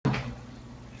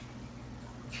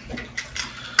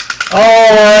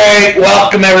Alright,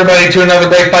 welcome everybody to another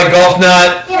Break by Golf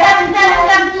Nut.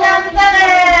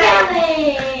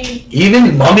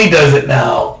 Even Mummy does it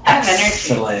now.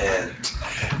 Excellent.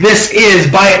 This is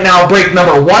Buy It Now break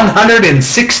number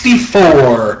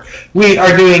 164. We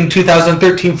are doing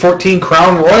 2013-14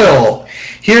 Crown Royale.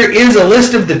 Here is a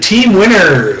list of the team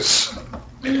winners.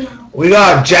 We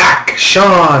got Jack,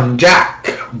 Sean,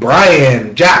 Jack,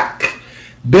 Brian, Jack,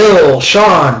 Bill,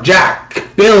 Sean, Jack,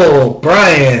 Bill,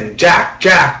 Brian, Jack,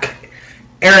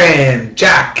 Aaron,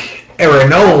 Jack,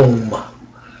 Aaronome,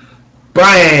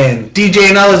 Brian, DJ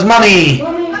and all his money,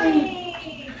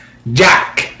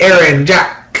 Jack, Aaron,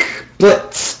 Jack,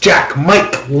 Blitz, Jack,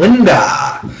 Mike,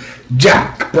 Linda,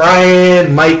 Jack,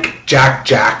 Brian, Mike,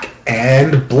 Jack,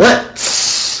 and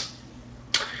Blitz.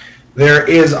 There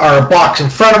is our box in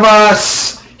front of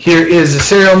us. Here is the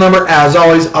serial number, as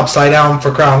always, upside down for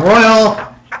Crown Royale.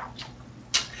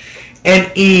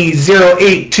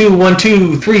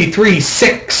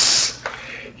 NE08212336.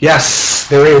 Yes,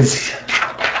 there is.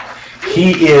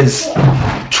 He is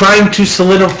trying to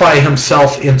solidify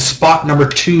himself in spot number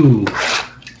 2,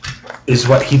 is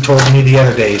what he told me the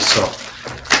other day. So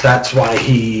that's why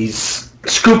he's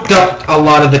scooped up a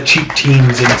lot of the cheap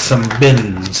teams in some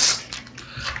bins.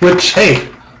 Which, hey,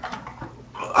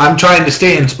 I'm trying to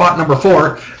stay in spot number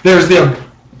 4. There's the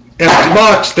empty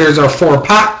box. There's our 4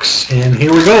 packs, and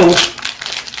here we go.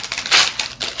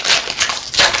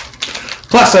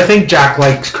 Plus, I think Jack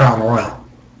likes Crown Royale.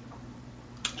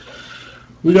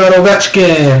 We got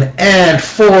Ovechkin, and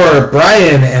for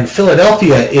Brian and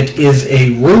Philadelphia, it is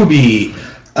a Ruby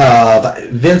of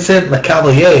Vincent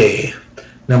LeCavalier,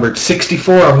 numbered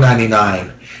 64 of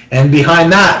 99. And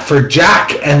behind that, for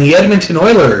Jack and the Edmonton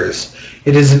Oilers,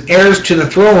 it is an Heirs to the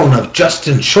Throne of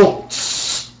Justin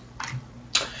Schultz,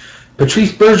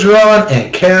 Patrice Bergeron,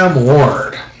 and Cam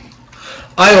Ward.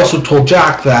 I also told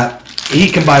Jack that he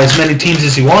can buy as many teams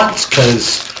as he wants,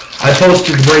 because I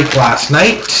posted the break last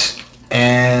night,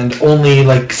 and only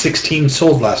like 6 teams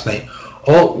sold last night.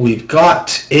 Oh, we've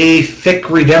got a thick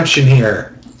redemption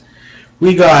here.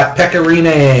 We got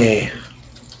Pecorine.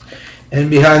 And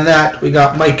behind that, we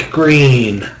got Mike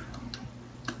Green.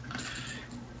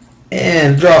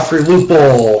 And Joffrey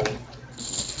Lupul.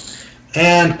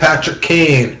 And Patrick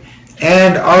Kane.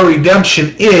 And our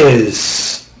redemption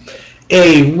is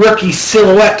a rookie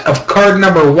silhouette of card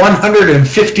number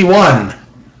 151.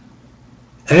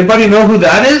 Anybody know who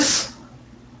that is?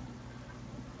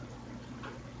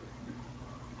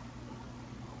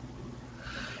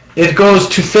 It goes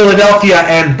to Philadelphia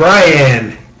and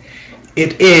Brian.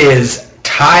 It is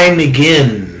Ty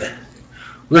McGinn.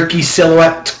 Rookie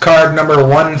silhouette card number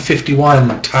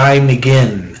 151, Ty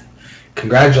McGinn.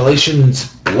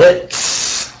 Congratulations,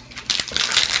 Blitz.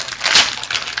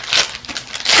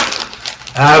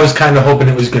 I was kind of hoping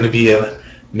it was going to be a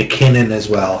McKinnon as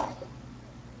well.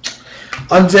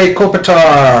 Anze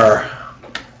Kopitar.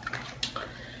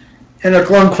 Henrik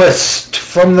Lundqvist.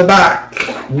 From the back,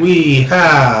 we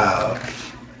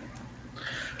have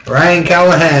Ryan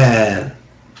Callahan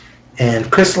and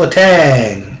Chris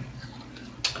Letang.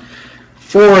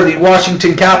 For the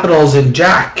Washington Capitals and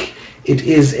Jack, it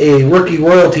is a rookie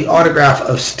royalty autograph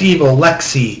of Steve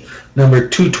Alexi, number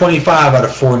 225 out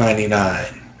of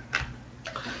 499.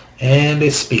 And a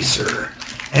spacer.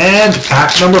 And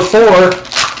pack number 4,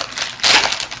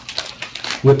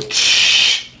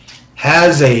 which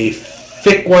has a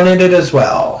thick one in it as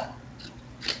well.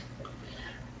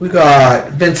 We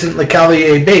got Vincent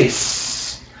LeCavalier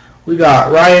base. We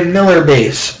got Ryan Miller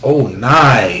base. Oh,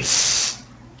 nice.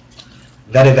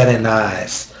 Very, very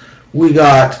nice. We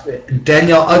got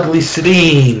Daniel Ugly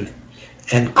Sedin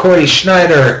and Corey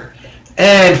Schneider.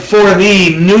 And for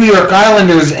the New York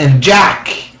Islanders and Jack,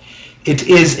 it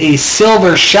is a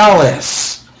silver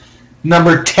chalice,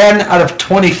 number 10 out of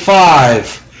 25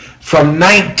 from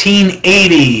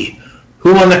 1980.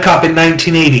 Who won the cup in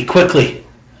 1980? Quickly.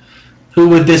 Who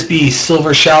would this be?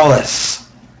 Silver chalice.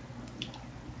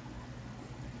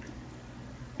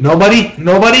 Nobody?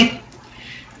 Nobody?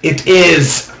 It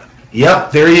is.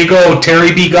 Yep, there you go.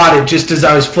 Terry B got it just as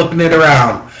I was flipping it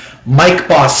around. Mike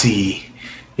Bossy.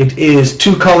 It is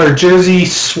 2-color jersey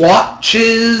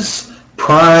swatches.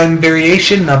 Prime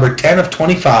variation, number 10 of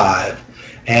 25.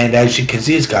 And as you can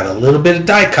see, it's got a little bit of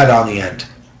die cut on the end.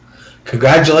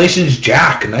 Congratulations,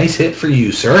 Jack. Nice hit for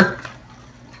you, sir.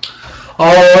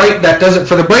 Alright, that does it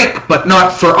for the break, but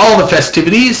not for all the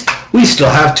festivities. We still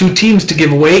have 2 teams to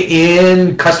give away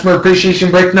in Customer Appreciation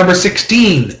Break number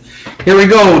 16. Here we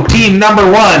go. Team number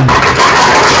 1.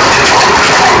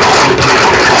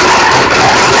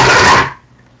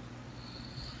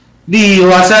 The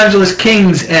Los Angeles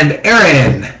Kings and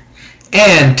Aaron.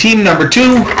 And team number 2,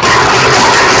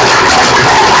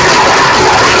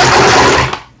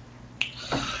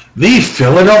 the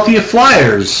Philadelphia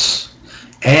Flyers,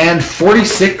 and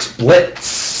 46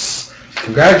 Blitz.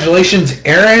 Congratulations,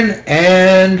 Aaron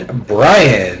and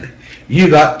Brian. You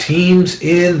got teams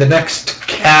in the next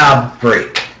cab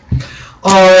break.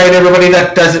 Alright, everybody,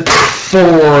 that does it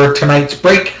for tonight's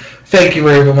break. Thank you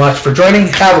very much for joining.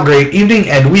 Have a great evening,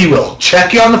 and we will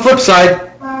check you on the flip side.